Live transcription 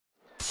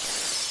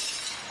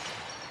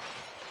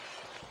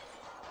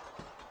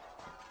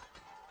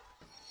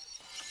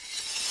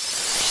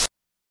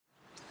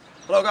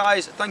Hello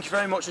guys, thank you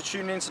very much for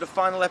tuning in to the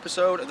final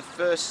episode of the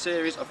first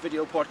series of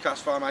video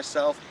podcasts by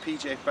myself,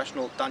 PGA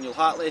professional Daniel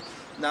Hartley.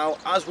 Now,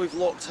 as we've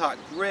looked at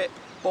grip,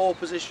 ball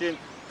position,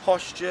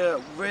 posture,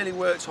 really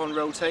worked on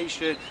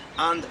rotation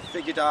and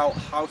figured out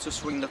how to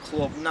swing the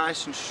club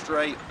nice and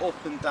straight,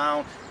 up and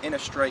down in a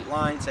straight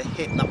line to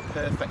hit that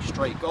perfect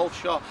straight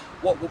golf shot.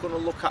 What we're going to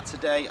look at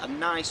today, a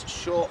nice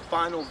short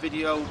final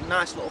video,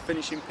 nice little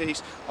finishing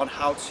piece on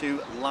how to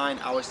line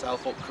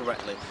ourselves up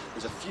correctly.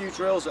 There's a few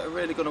drills that are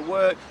really going to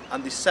work,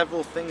 and there's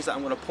several things that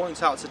I'm going to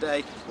point out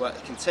today where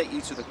it can take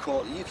you to the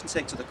course, you can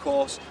take to the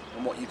course,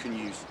 and what you can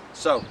use.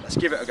 So let's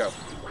give it a go.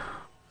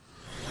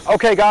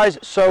 Okay guys,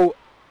 so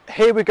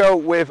here we go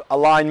with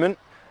alignment.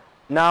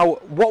 Now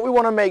what we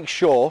want to make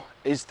sure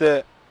is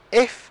that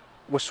if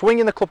we're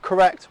swinging the club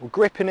correct, we're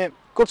gripping it,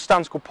 good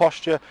stance, good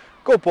posture,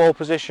 good ball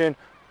position,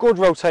 good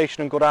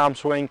rotation and good arm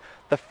swing,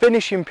 the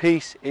finishing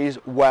piece is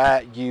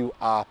where you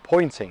are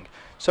pointing.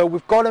 So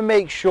we've got to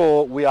make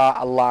sure we are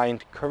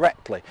aligned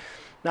correctly.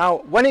 Now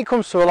when it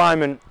comes to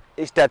alignment,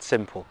 it's dead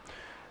simple.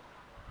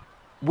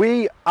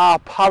 We are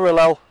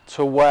parallel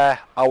to where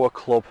our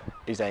club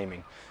is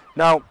aiming.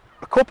 Now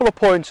a couple of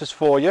pointers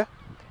for you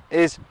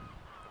is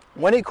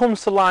when it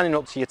comes to lining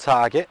up to your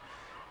target,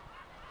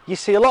 you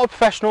see a lot of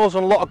professionals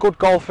and a lot of good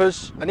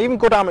golfers and even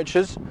good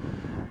amateurs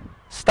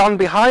stand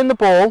behind the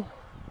ball,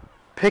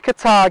 pick a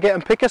target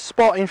and pick a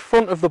spot in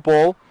front of the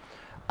ball,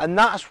 and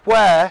that's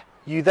where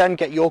you then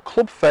get your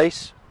club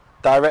face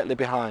directly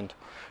behind.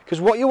 Because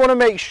what you want to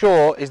make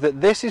sure is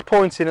that this is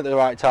pointing at the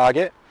right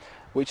target,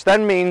 which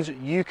then means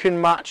you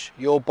can match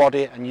your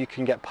body and you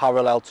can get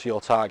parallel to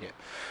your target.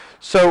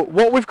 So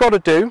what we've got to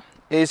do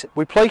is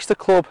we place the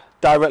club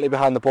directly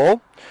behind the ball.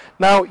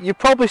 Now you've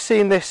probably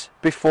seen this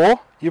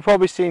before, you've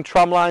probably seen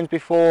tram lines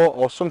before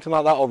or something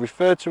like that, or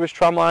referred to as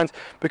tram lines,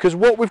 because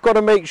what we've got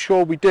to make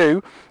sure we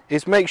do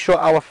is make sure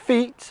our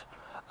feet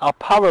are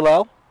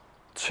parallel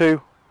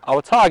to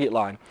our target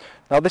line.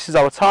 Now this is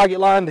our target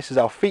line, this is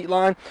our feet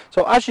line.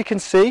 So as you can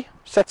see,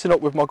 setting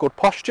up with my good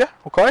posture,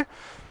 okay?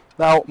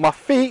 Now my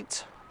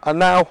feet are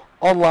now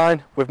on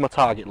line with my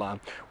target line.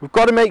 We've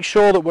got to make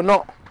sure that we're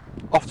not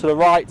off to the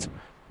right,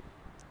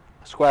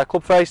 square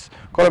club face.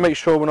 Got to make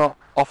sure we're not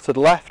off to the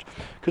left,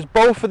 because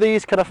both of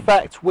these can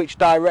affect which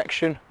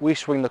direction we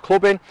swing the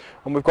club in,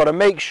 and we've got to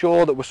make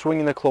sure that we're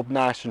swinging the club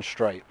nice and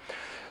straight.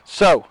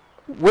 So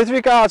with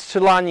regards to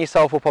lining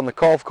yourself up on the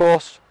golf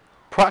course,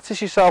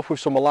 practice yourself with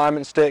some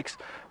alignment sticks.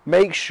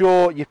 Make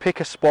sure you pick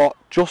a spot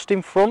just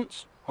in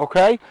front,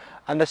 okay?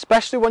 And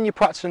especially when you're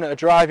practicing at a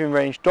driving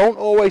range, don't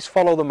always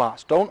follow the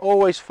mats, don't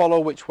always follow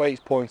which way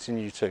it's pointing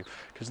you to,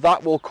 because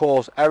that will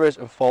cause errors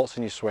and faults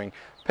in your swing.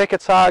 Pick a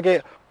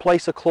target,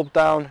 place a club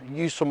down,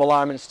 use some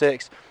alignment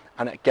sticks,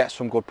 and get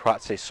some good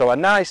practice. So a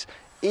nice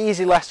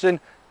easy lesson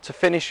to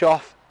finish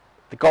off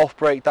the golf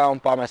breakdown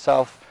by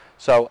myself.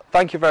 So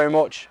thank you very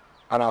much,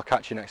 and I'll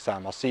catch you next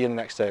time. I'll see you in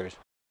the next series.